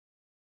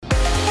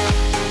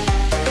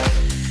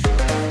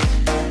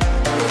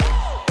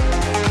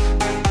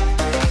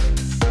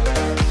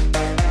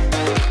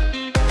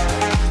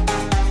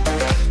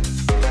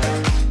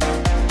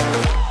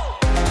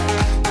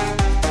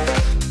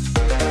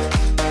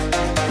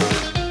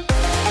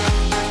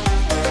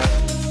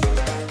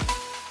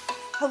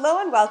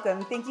Hello and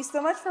welcome. Thank you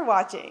so much for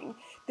watching.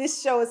 This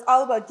show is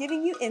all about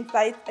giving you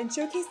insights and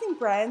showcasing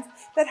brands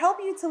that help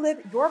you to live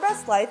your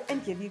best life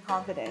and give you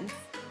confidence.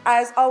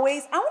 As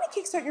always, I want to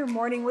kickstart your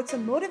morning with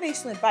some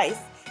motivational advice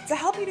to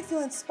help you to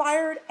feel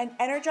inspired and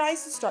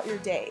energized to start your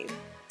day.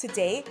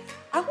 Today,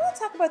 I want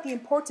to talk about the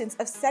importance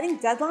of setting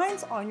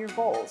deadlines on your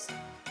goals.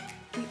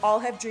 We all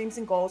have dreams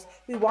and goals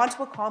we want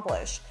to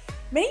accomplish.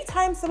 Many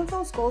times, some of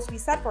those goals we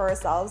set for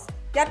ourselves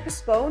get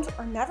postponed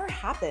or never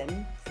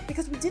happen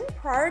because we didn't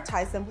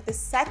prioritize them with a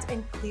set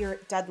and clear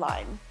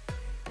deadline.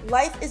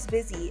 Life is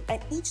busy,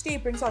 and each day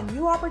brings on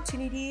new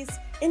opportunities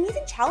and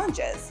even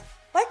challenges.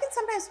 Life can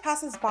sometimes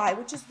pass us by,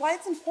 which is why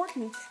it's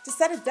important to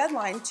set a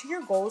deadline to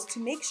your goals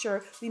to make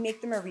sure we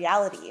make them a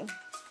reality.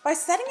 By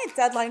setting a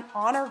deadline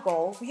on our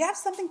goal, we have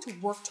something to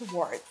work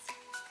towards.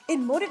 It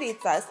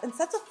motivates us and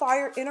sets a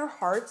fire in our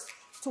hearts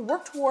to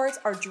work towards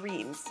our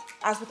dreams.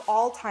 As with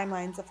all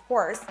timelines, of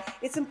course,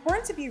 it's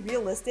important to be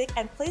realistic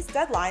and place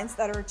deadlines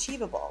that are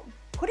achievable.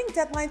 Putting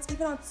deadlines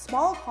even on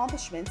small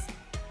accomplishments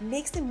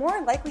makes it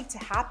more likely to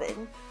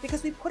happen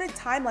because we put a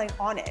timeline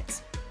on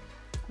it.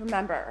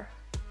 Remember,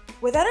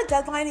 without a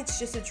deadline, it's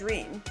just a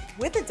dream.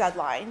 With a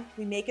deadline,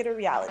 we make it a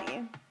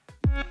reality.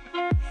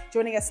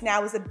 Joining us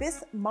now is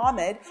Abbas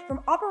Mohammed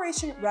from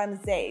Operation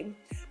Ramzieh.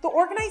 The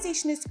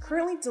organization is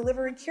currently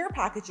delivering care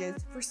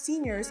packages for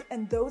seniors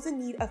and those in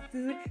need of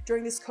food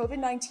during this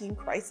COVID-19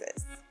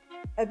 crisis.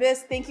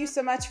 Abbas, thank you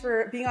so much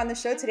for being on the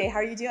show today. How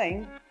are you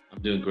doing?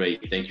 I'm doing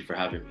great. Thank you for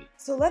having me.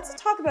 So let's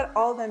talk about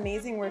all the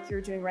amazing work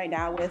you're doing right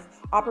now with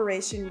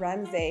Operation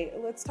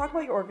Ramzieh. Let's talk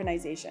about your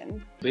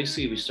organization.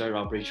 Basically, we started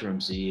Operation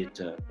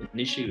Ramzieh.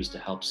 Initially, it was to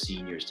help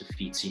seniors, to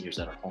feed seniors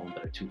that are home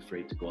that are too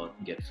afraid to go out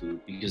and get food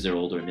because they're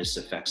older and this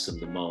affects them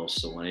the most.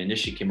 So when I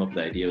initially came up with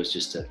the idea, it was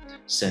just to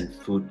send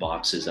food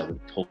boxes that would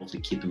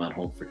hopefully keep them at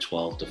home for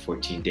 12 to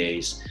 14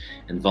 days.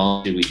 And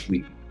voluntarily,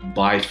 we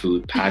buy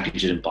food,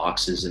 package it in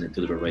boxes, and then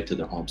deliver it right to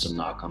their homes and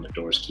knock on the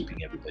doors,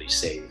 keeping everybody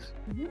safe.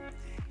 Mm-hmm.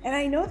 And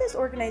I know this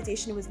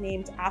organization was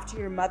named after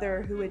your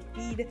mother who would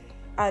feed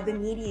the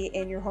needy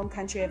in your home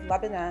country of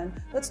Lebanon.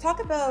 Let's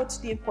talk about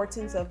the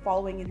importance of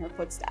following in her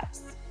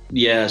footsteps.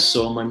 Yeah,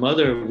 so my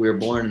mother, we were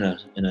born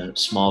in a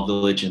small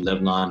village in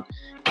Lebanon.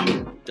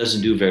 It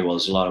doesn't do very well.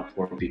 There's a lot of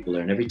poor people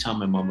there. And every time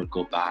my mom would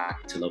go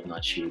back to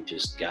Lebanon, she would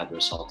just gather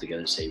us all together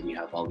and say, we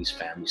have all these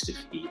families to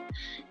feed.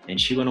 And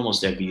she went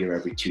almost every year,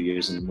 every 2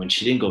 years. And when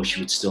she didn't go,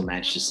 she would still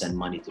manage to send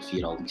money to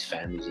feed all these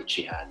families that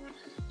she had.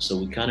 So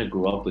we kind of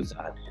grew up with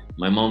that.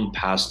 My mom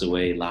passed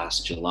away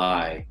last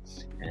July,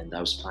 and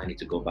I was planning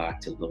to go back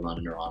to Lebanon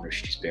in her honor.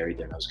 She's buried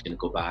there, and I was going to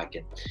go back.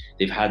 And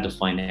they've had the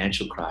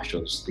financial crash.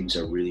 Those things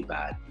are really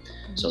bad.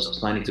 So I was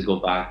planning to go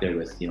back there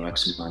with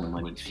X amount of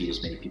money and feed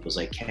as many people as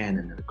I can.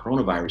 And then the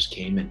coronavirus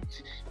came, and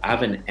I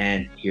have an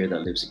aunt here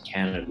that lives in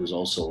Canada who's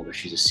also older.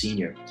 She's a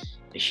senior,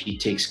 and she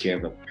takes care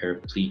of a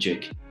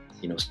paraplegic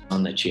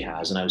son that she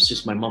has.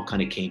 And my mom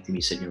kind of came to me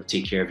and said,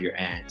 take care of your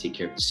aunt, take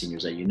care of the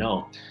seniors that you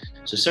know.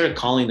 So I started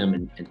calling them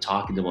and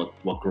talking about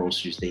what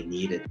groceries they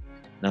needed.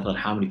 And I thought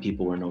how many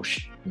people were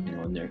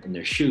in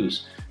their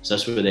shoes. So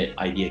that's where the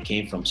idea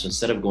came from. So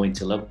instead of going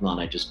to Lebanon,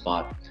 I just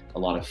bought a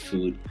lot of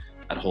food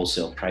at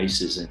wholesale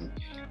prices. And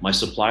my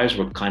suppliers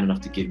were kind enough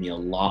to give me a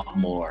lot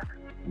more.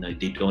 They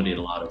donated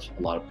a lot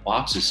of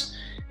boxes.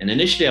 And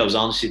initially I was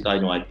honestly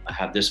thought, I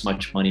have this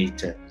much money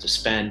to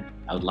spend.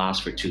 I would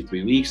last for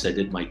 2-3 weeks. I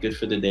did my good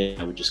for the day.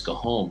 I would just go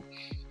home.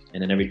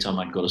 And then every time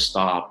I'd go to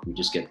stop, we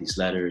just get these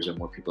letters or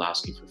more people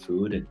asking for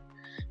food, and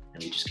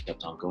we just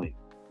kept on going.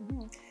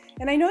 Mm-hmm.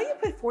 And I know you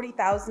put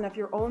 $40,000 of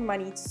your own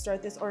money to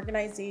start this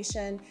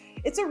organization.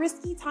 It's a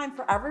risky time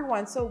for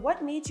everyone. So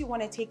what made you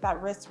want to take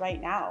that risk right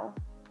now?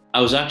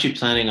 I was actually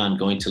planning on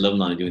going to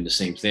Lebanon and doing the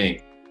same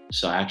thing.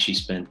 So I actually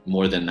spent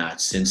more than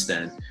that since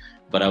then.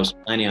 But I was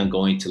planning on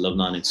going to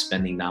Lebanon and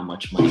spending that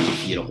much money to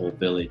feed a whole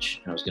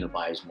village. And I was going to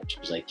buy as much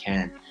as I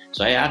can.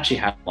 So I actually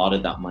had a lot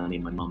of that money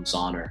in my mom's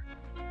honor,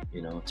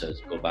 to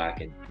go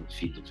back and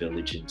feed the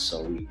village. And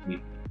so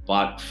we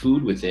bought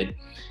food with it,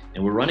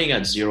 and we're running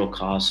at zero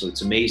cost. So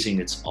it's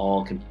amazing. It's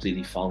all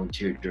completely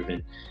volunteer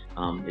driven.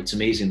 It's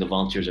amazing. The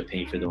volunteers are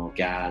paying for their own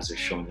gas. They're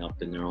showing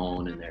up in their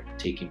own, and they're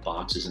taking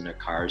boxes in their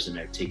cars, and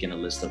they're taking a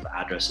list of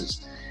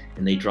addresses,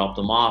 and they drop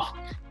them off.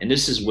 And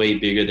this is way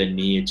bigger than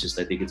me. It's just,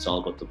 I think it's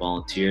all about the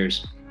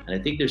volunteers. And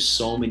I think there's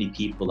so many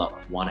people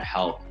that want to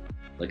help.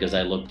 Like as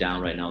I look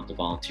down right now at the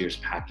volunteers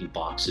packing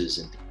boxes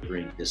and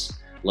delivering, this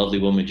lovely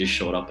woman just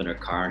showed up in her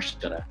car.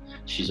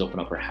 She's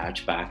opened up her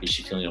hatchback and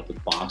she's filling it up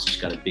with boxes.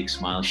 She's got a big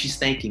smile. She's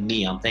thanking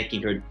me. I'm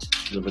thanking her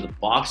to deliver the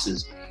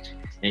boxes.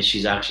 And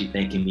she's actually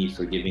thanking me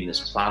for giving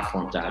this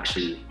platform to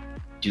actually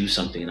do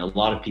something. And a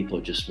lot of people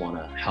just want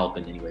to help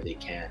in any way they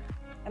can.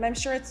 And I'm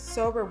sure it's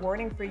so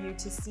rewarding for you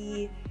to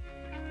see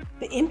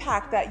the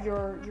impact that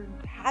you're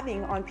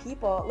having on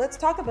people. Let's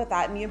talk about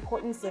that and the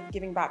importance of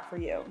giving back for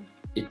you.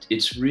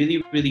 It's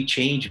really, really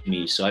changed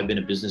me. So I've been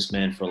a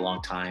businessman for a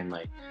long time.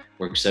 I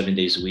work 7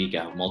 days a week.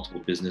 I have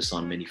multiple business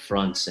on many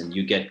fronts, and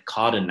you get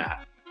caught in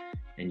that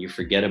and you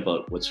forget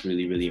about what's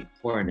really, really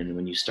important. And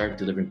when you start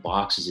delivering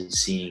boxes and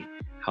seeing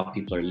how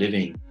people are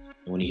living,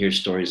 and And when you hear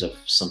stories of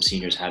some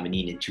seniors haven't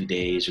eaten in 2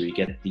 days, or you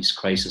get these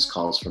crisis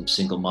calls from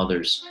single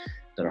mothers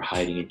that are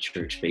hiding in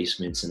church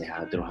basements and they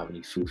don't have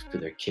any food for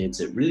their kids,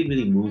 it really,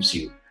 really moves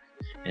you.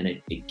 And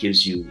it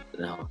gives you,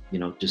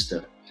 just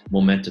a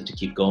momentum to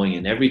keep going.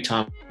 And every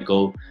time I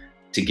go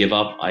to give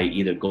up, I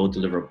either go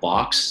deliver a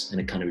box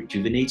and it kind of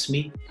rejuvenates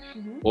me,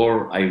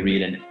 or I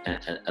read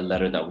a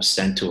letter that was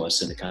sent to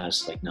us and it kind of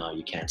is like, no,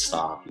 you can't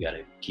stop. You got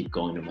to keep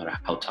going no matter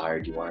how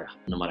tired you are,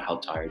 no matter how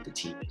tired the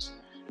team is.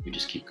 We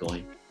just keep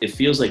going. It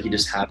feels like you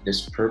just have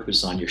this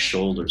purpose on your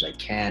shoulders. I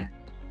can't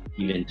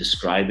even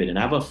describe it. And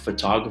I have a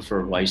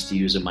photographer who I used to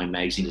use in my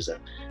magazine as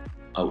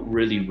a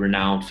really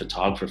renowned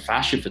photographer,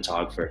 fashion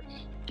photographer.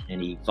 And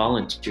he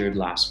volunteered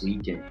last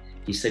week, and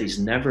he said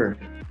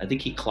I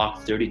think he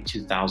clocked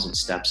 32,000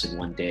 steps in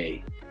one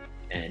day.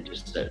 And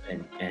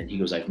he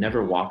goes, I've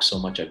never walked so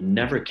much. I've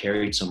never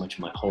carried so much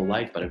in my whole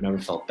life, but I've never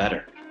felt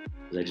better.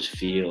 Because I just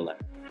feel like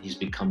he's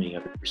becoming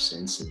ever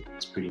since, and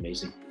it's pretty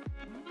amazing.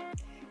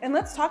 And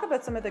let's talk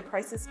about some of the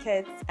crisis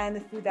kits and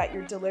the food that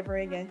you're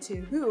delivering into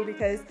who,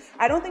 because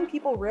I don't think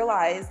people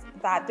realize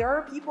that there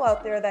are people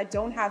out there that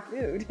don't have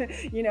food.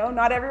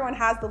 Not everyone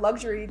has the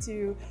luxury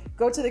to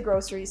go to the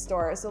grocery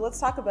store. So let's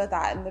talk about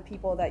that and the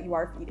people that you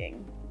are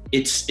feeding.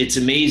 It's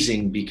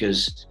amazing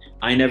because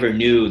I never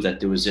knew that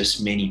there was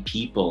this many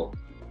people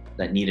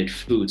that needed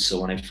food.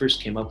 So when I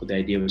first came up with the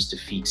idea, it was to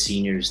feed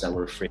seniors that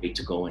were afraid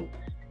to go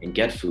and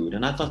get food.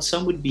 And I thought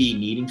some would be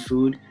needing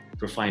food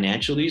for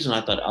financial reasons.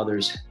 I thought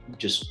others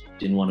just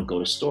didn't want to go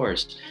to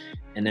stores.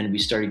 And then we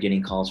started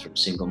getting calls from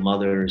single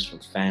mothers, from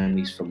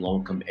families, from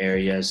low-income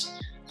areas,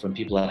 from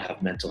people that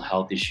have mental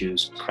health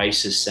issues,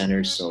 crisis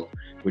centers. So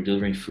we're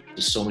delivering food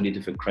to so many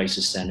different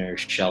crisis centers,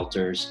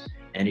 shelters,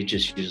 and you're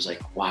just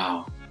like,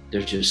 wow,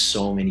 there's just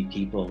so many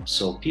people.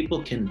 So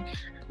people can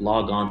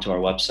log on to our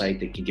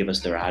website. They can give us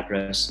their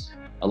address.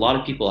 A lot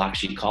of people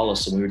actually call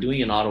us. So we were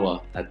doing in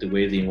Ottawa at the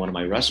Waverly in one of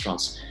my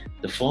restaurants,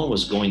 the phone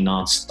was going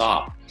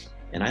nonstop.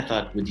 And I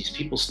thought, would these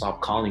people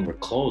stop calling? We're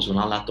closed. We're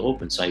not allowed to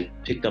open. So I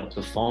picked up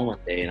the phone one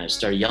day and I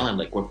started yelling,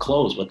 like, we're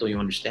closed. What don't you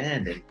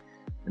understand? And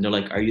they're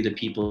like, are you the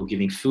people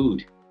giving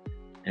food?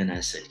 And I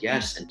said,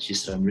 yes. And she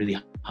said, I'm really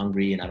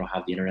hungry and I don't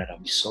have the internet.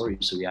 I'm sorry.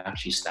 So we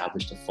actually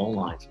established a phone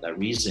line for that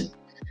reason.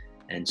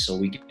 And so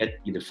we get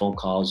either phone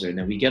calls and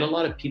then we get a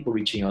lot of people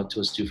reaching out to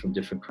us too from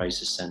different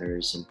crisis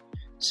centers and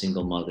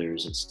single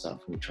mothers and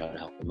stuff. And we try to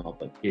help them out.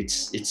 But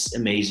it's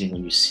amazing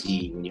when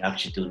you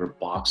actually deliver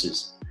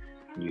boxes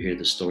and you hear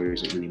the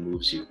stories, it really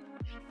moves you.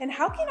 And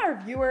how can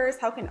our viewers,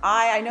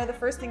 I know the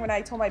first thing when I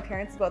told my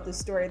parents about this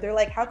story, they're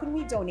like, how can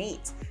we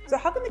donate? So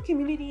how can the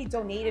community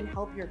donate and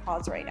help your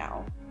cause right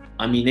now?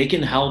 I mean, they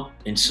can help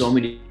in so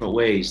many different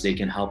ways. They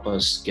can help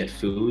us get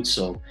food.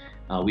 So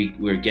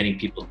we're getting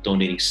people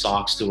donating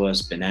socks to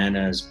us,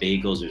 bananas,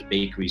 bagels. There's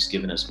bakeries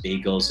giving us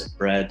bagels and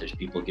bread. There's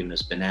people giving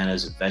us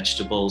bananas and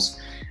vegetables.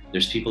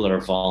 There's people that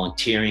are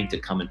volunteering to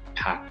come and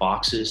pack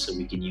boxes so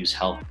we can use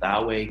help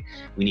that way.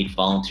 We need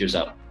volunteers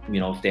that,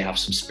 if they have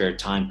some spare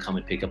time, come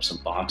and pick up some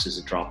boxes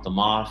and drop them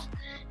off.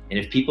 And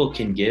if people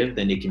can give,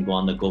 then they can go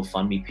on the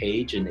GoFundMe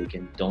page and they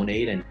can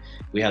donate. And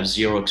we have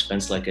zero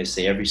expense. Like I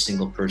say, every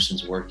single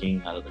person's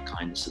working out of the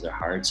kindness of their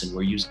hearts. And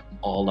we're using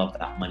all of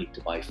that money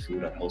to buy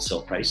food at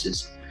wholesale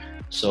prices.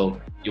 So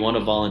if you want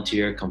to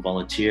volunteer, come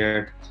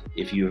volunteer.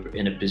 If you're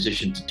in a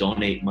position to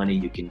donate money,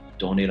 you can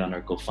donate on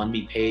our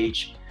GoFundMe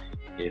page.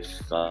 If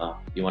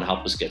you want to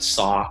help us get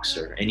socks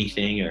or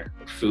anything or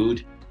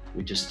food,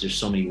 there's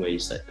so many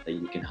ways that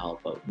you can help.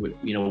 But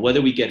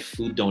whether we get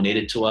food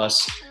donated to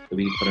us, that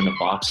we can put in the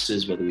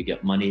boxes, whether we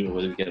get money or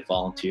whether we get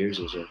volunteers,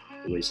 those are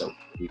the ways that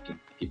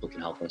people can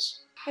help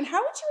us. And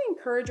how would you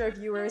encourage our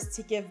viewers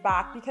to give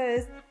back?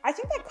 Because I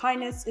think that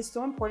kindness is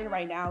so important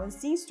right now, and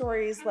seeing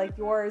stories like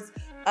yours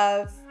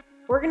of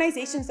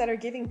organizations that are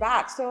giving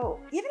back. So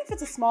even if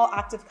it's a small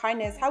act of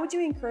kindness, how would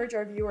you encourage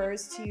our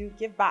viewers to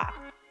give back?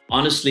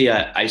 Honestly,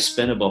 I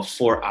spend about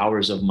 4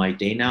 hours of my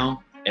day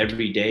now,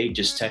 every day,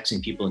 just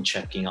texting people and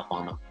checking up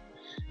on them.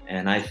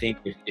 And I think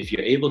if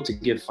you're able to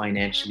give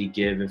financially,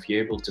 if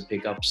you're able to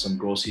pick up some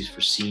groceries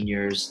for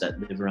seniors that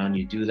live around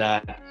you, do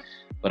that.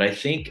 But I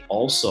think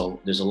also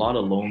there's a lot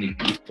of lonely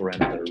people around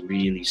that are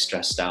really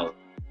stressed out,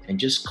 and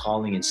just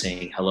calling and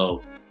saying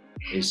hello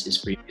is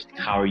pretty amazing.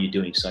 How are you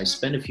doing? So I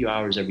spend a few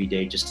hours every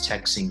day just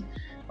texting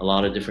a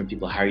lot of different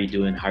people. How are you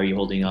doing? How are you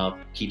holding up?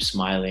 Keep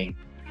smiling.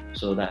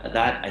 So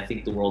that I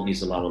think the world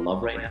needs a lot of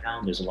love right now.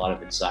 There's a lot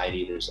of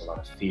anxiety, there's a lot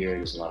of fear,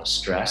 there's a lot of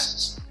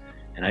stress.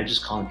 And I'm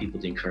just calling people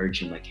to encourage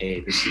them, like, hey,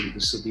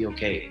 this will be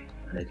okay.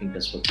 And I think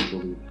that's what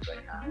people need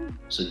right now.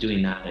 So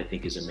doing that, I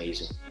think, is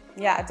amazing.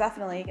 Yeah,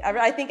 definitely.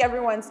 I think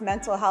everyone's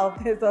mental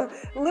health is a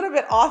little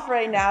bit off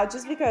right now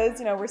just because,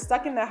 we're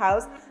stuck in the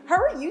house. How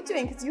are you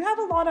doing? Because you have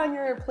a lot on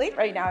your plate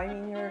right now. I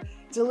mean, you're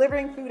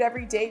delivering food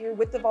every day, you're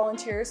with the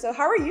volunteers. So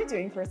how are you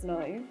doing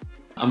personally?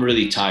 I'm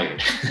really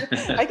tired.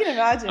 I can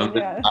imagine. I'm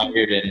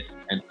tired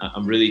and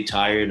I'm really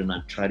tired, and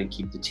I'm trying to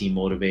keep the team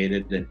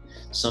motivated. And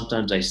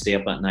sometimes I stay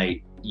up at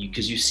night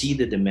because you see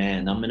the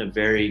demand. I'm in a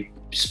very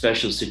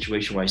special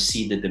situation where I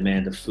see the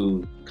demand of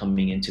food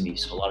coming into me.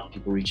 So a lot of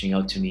people reaching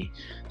out to me.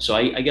 So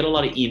I get a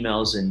lot of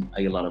emails and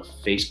I get a lot of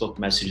Facebook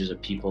messages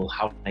of people,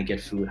 how can I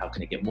get food? How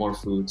can I get more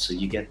food? So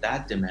you get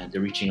that demand.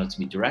 They're reaching out to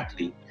me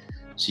directly.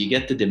 So you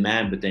get the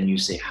demand, but then you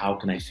say, how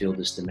can I fill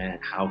this demand?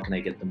 How can I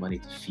get the money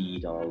to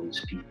feed all these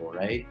people,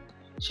 right?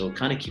 So it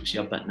kind of keeps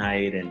you up at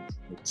night, and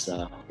it's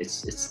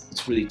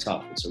really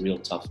tough. It's a real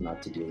tough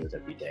nut to deal with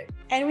every day.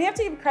 And we have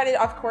to give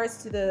credit, of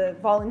course, to the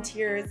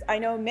volunteers. I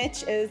know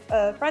Mitch is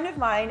a friend of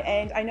mine,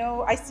 and I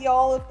know I see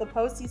all of the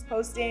posts he's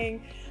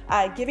posting,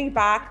 giving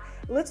back.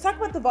 Let's talk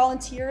about the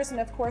volunteers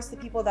and, of course, the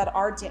people that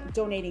are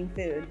donating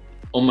food.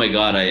 Oh my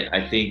God,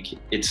 I think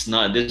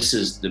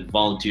the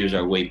volunteers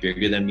are way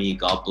bigger than me.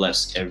 God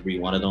bless every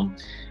one of them.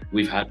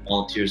 We've had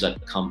volunteers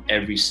that come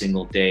every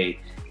single day.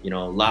 You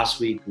know,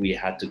 last week we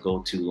had to go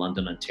to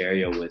London,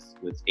 Ontario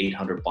with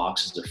 800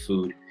 boxes of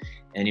food.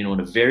 And, you know, in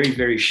a very,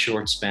 very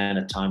short span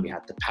of time, we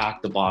had to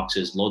pack the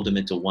boxes, load them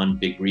into one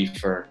big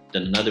reefer,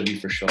 then another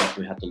reefer showed up,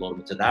 we had to load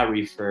them into that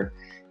reefer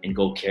and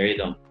go carry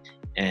them.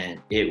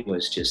 And it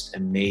was just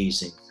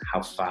amazing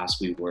how fast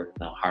we worked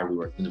and how hard we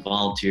worked. And the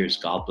volunteers,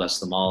 God bless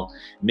them all.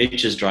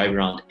 Mitch is driving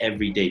around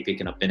every day,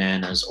 picking up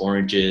bananas,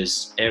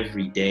 oranges,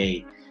 every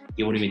day.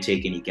 He won't even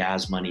take any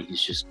gas money.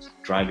 He's just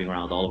driving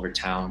around all over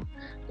town.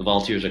 The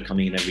volunteers are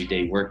coming in every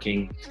day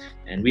working.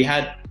 And we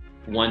had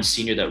one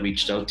senior that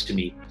reached out to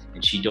me,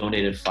 and she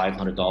donated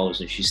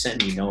 $500, and she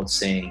sent me notes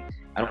saying,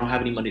 I don't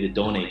have any money to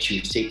donate. She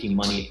was taking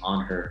money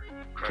on her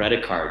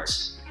credit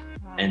cards,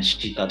 and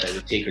she thought that it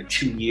would take her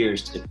 2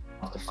 years to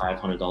off the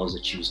 $500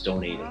 that she was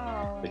donating.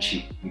 Wow. But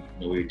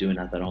we were doing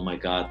that. Oh my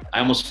God, I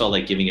almost felt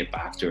like giving it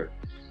back to her.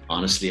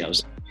 Honestly, I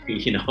was,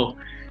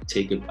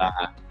 take it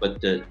back.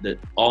 But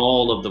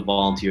all of the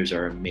volunteers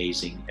are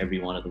amazing. Every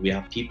one of them. We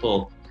have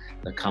people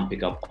that come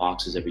pick up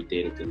boxes every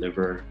day to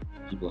deliver.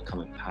 People that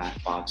come and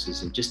pack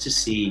boxes, and just to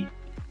see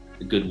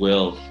the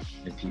goodwill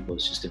in people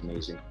is just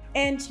amazing.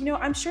 And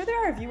I'm sure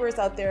there are viewers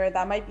out there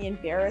that might be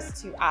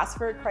embarrassed to ask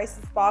for a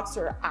crisis box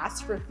or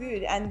ask for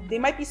food, and they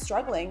might be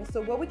struggling.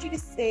 So what would you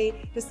just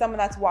say to someone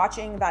that's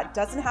watching that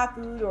doesn't have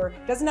food or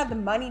doesn't have the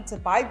money to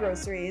buy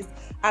groceries?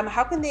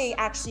 How can they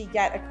actually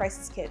get a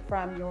crisis kit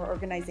from your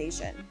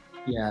organization?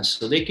 Yeah,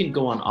 so they can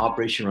go on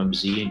Operation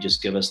Ramzieh and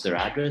just give us their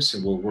address,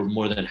 and we're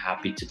more than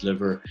happy to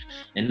deliver.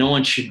 And no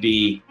one should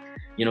be,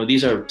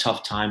 these are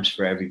tough times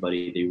for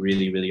everybody. They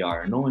really, really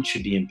are. No one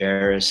should be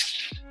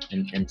embarrassed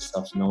and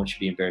stuff. No one should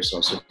be embarrassed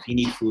also. If you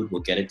need food,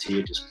 we'll get it to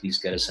you. Just please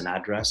get us an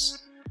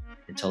address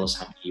and tell us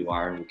how many you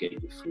are, and we'll get you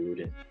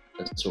food. And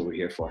that's what we're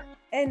here for.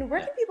 And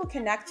where can people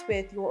connect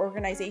with your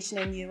organization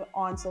and you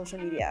on social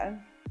media?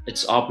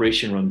 It's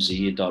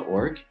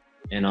operationramzieh.org.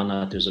 And on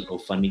that, there's a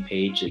GoFundMe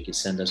page. They can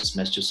send us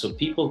messages. So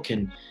people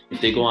can,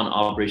 if they go on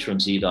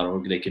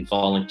operationramzieh.org, they can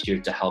volunteer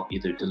to help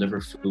either deliver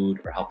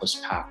food or help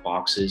us pack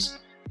boxes.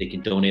 They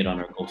can donate on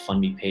our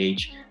GoFundMe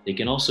page. They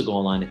can also go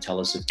online and tell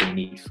us if they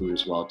need food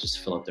as well, just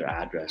fill out their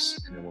address,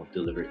 and then we'll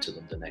deliver it to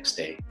them the next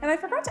day. And I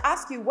forgot to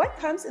ask you, what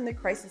comes in the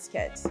crisis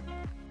kit?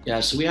 Yeah,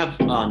 so we have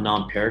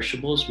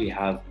non-perishables. We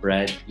have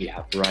bread, we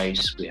have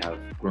rice, we have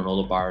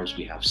granola bars,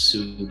 we have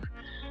soup.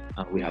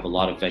 We have a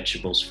lot of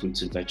vegetables,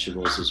 fruits and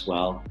vegetables as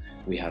well.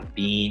 We have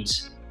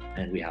beans,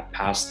 and we have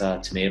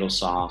pasta, tomato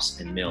sauce,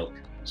 and milk.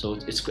 So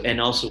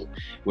and also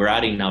we're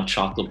adding now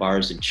chocolate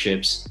bars and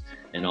chips,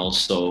 and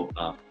also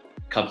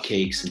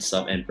cupcakes and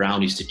stuff, and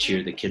brownies to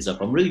cheer the kids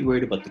up. I'm really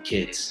worried about the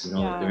kids.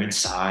 They're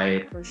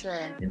inside. For sure.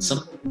 And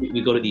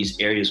we go to these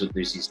areas where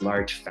there's these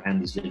large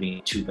families living in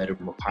a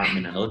 2-bedroom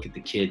apartment, and I look at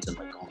the kids and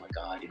I'm like, oh my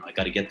God, I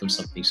got to get them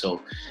something.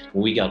 So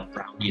when we got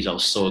brownies, I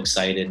was so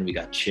excited, and we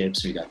got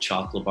chips, and we got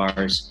chocolate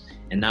bars,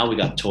 and now we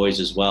got toys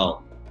as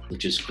well,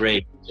 which is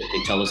great.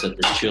 They tell us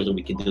that there's children,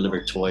 we can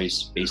deliver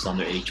toys based on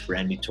their age,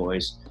 brand new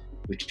toys,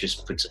 which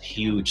just puts a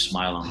huge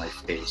smile on my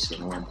face.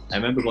 And I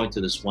remember going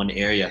to this one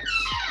area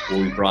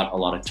where we brought a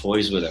lot of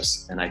toys with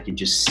us, and I could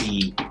just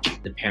see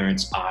the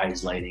parents'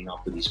 eyes lighting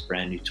up with these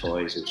brand new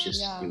toys. It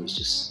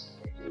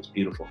was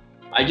beautiful.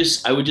 I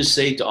would just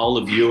say to all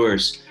the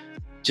viewers,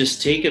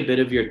 just take a bit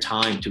of your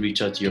time to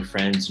reach out to your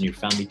friends and your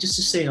family, just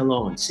to say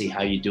hello and see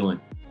how you're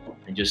doing.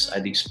 And I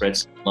think spread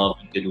some love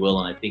and goodwill,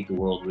 and I think the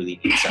world really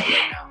needs that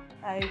right now.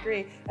 I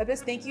agree.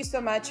 Abbas, thank you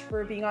so much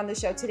for being on the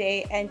show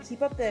today, and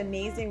keep up the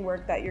amazing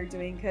work that you're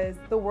doing, because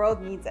the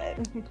world needs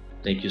it.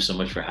 Thank you so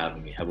much for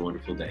having me. Have a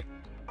wonderful day.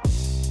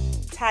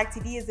 Tag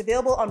TV is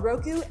available on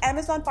Roku,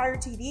 Amazon Fire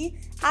TV,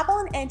 Apple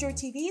and Android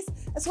TVs,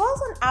 as well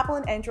as on Apple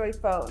and Android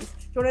phones.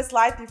 Join us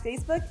live through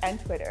Facebook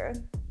and Twitter.